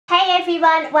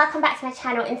everyone, welcome back to my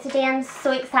channel, and today I'm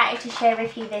so excited to share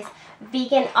with you this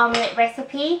vegan omelette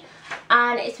recipe.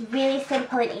 And it's really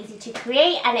simple and easy to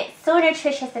create, and it's so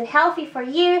nutritious and healthy for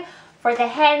you, for the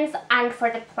hens and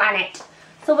for the planet.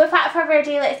 So without further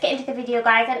ado, let's get into the video,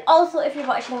 guys. And also, if you're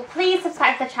watching, please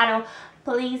subscribe to the channel.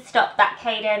 Please stop that,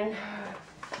 Caden.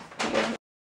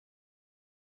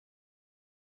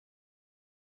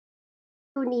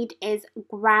 What we need is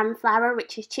gram flour,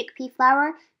 which is chickpea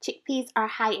flour. Chickpeas are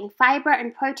high in fiber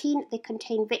and protein. They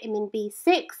contain vitamin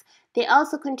B6. They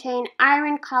also contain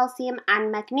iron, calcium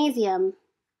and magnesium.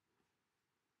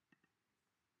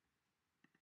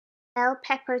 Bell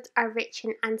peppers are rich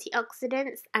in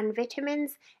antioxidants and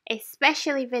vitamins,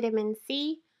 especially vitamin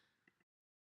C.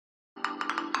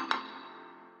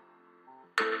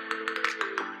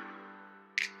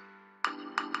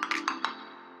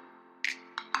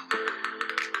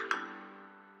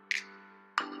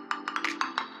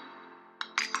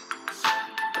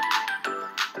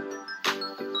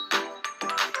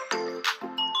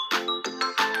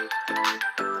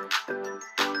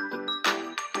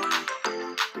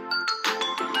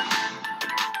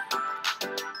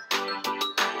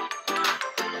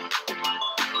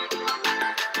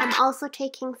 I'm also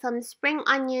taking some spring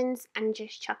onions and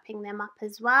just chopping them up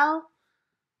as well.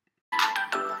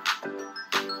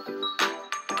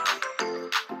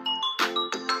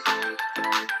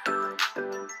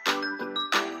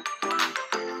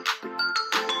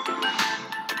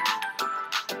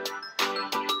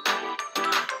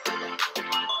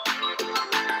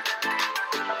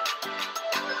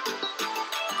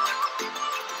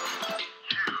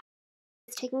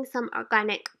 Taking some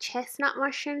organic chestnut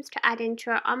mushrooms to add into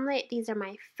our omelette. These are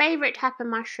my favorite type of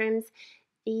mushrooms.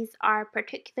 These are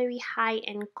particularly high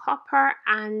in copper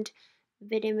and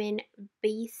vitamin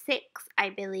B6,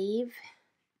 I believe.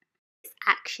 It's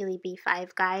actually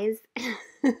B5, guys.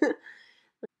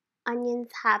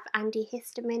 Onions have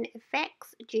antihistamine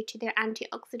effects due to their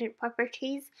antioxidant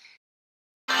properties.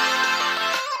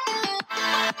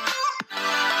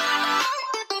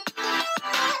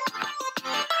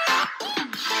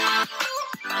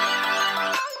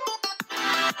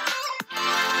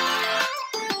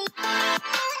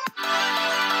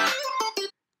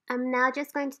 I'm now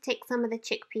just going to take some of the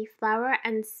chickpea flour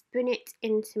and spoon it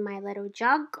into my little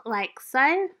jug like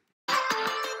so.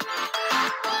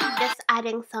 Just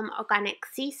adding some organic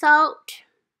sea salt,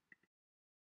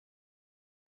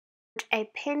 a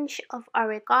pinch of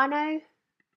oregano,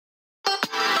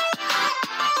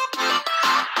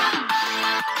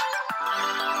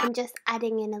 I'm just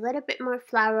adding in a little bit more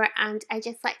flour, and I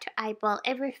just like to eyeball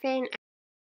everything.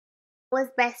 It's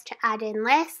best to add in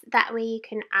less, that way you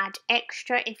can add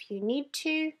extra if you need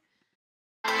to.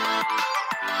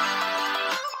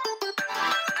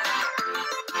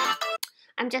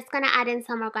 I'm just going to add in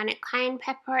some organic cayenne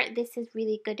pepper. This is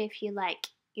really good if you like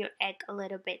your egg a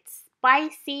little bit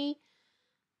spicy,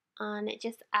 and it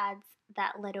just adds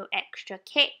that little extra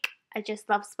kick. I just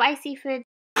love spicy food.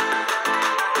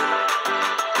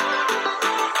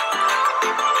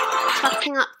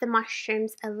 Chopping up the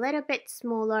mushrooms a little bit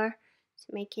smaller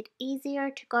to make it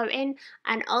easier to go in.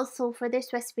 And also for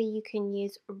this recipe you can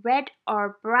use red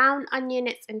or brown onion,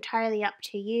 it's entirely up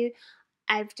to you.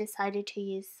 I've decided to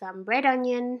use some red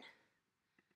onion.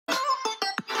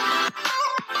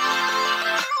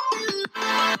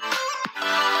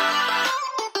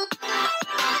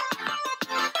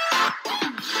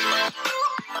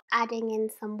 Adding in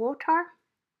some water.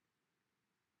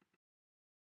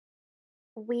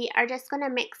 We are just going to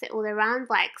mix it all around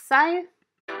like so.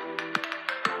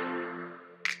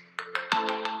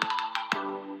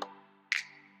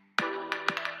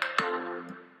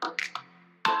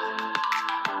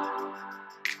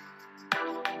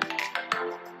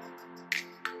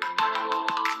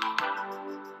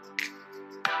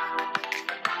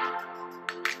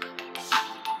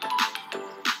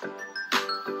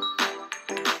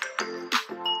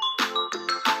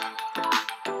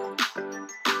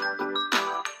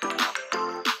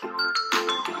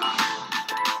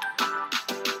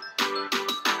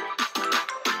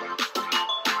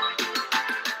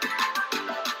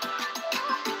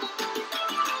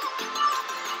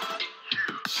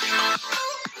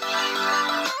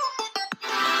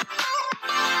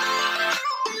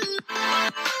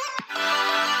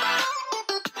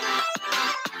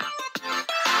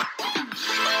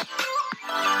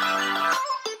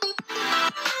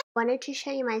 Wanted to show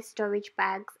you my storage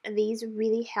bags. These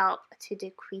really help to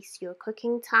decrease your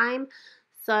cooking time.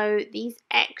 So these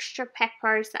extra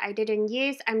peppers that I didn't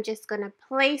use, I'm just going to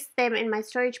place them in my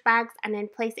storage bags and then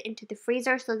place it into the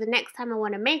freezer. So the next time I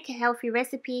want to make a healthy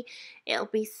recipe, it'll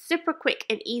be super quick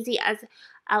and easy, as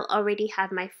I'll already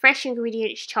have my fresh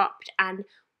ingredients chopped and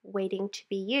waiting to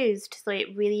be used. So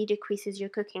it really decreases your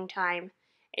cooking time.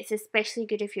 It's especially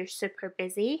good if you're super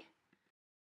busy.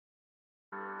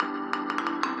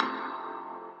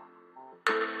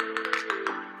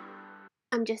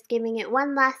 I'm just giving it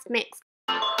one last mix.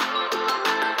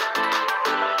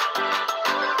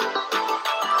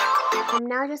 I'm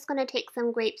now just going to take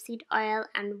some grapeseed oil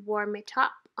and warm it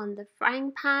up on the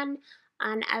frying pan,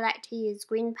 and I like to use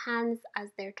green pans as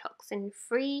they're toxin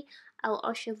free. I'll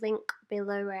also link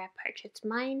below where I purchased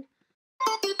mine.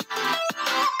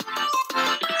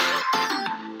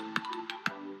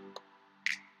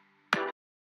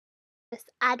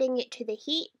 Just adding it to the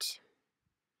heat.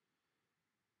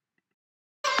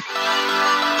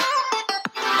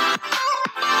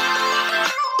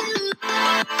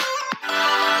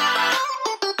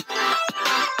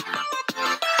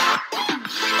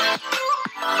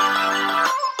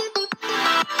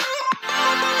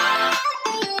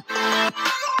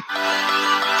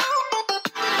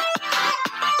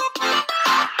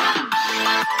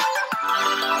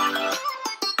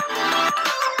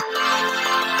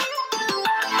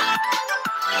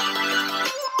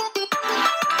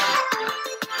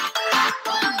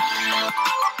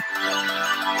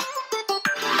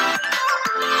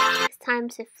 Time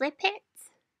to flip it.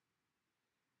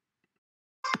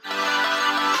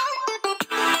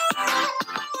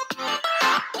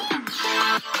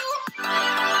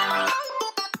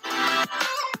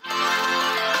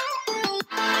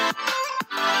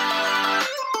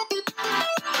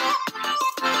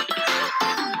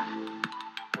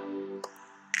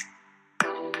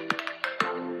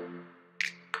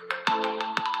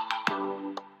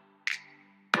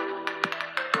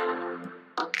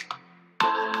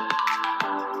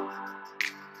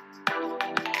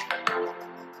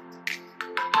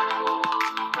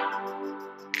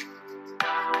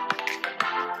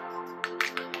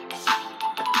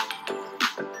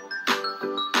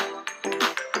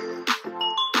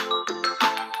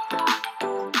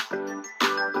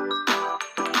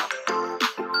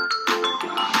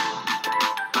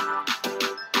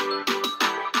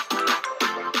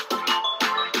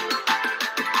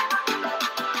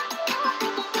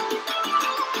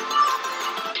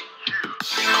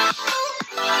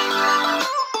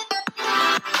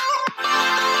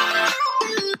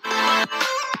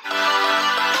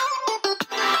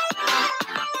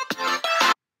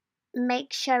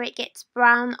 Make sure it gets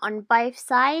brown on both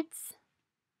sides.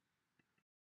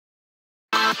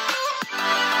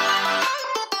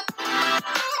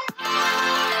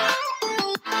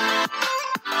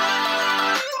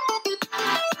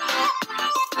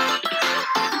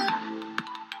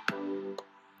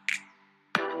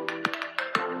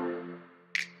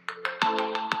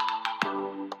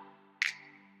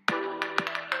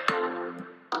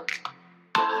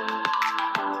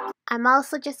 I'm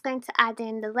also just going to add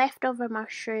in the leftover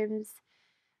mushrooms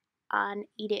and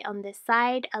eat it on the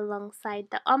side alongside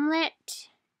the omelette.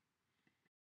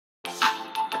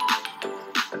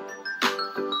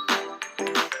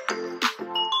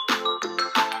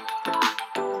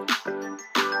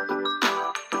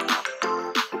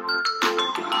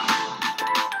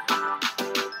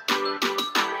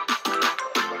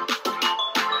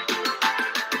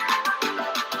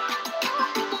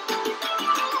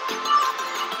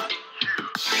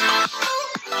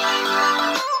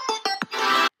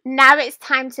 Now it's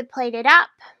time to plate it up.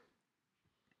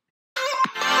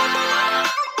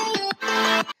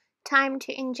 Time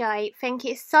to enjoy. Thank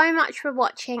you so much for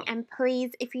watching, and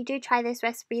please, if you do try this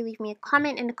recipe, leave me a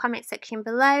comment in the comment section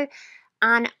below.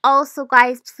 And also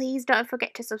guys, please don't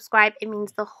forget to subscribe. It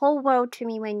means the whole world to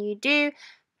me when you do.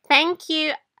 Thank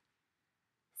you.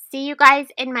 See you guys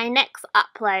in my next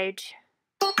upload.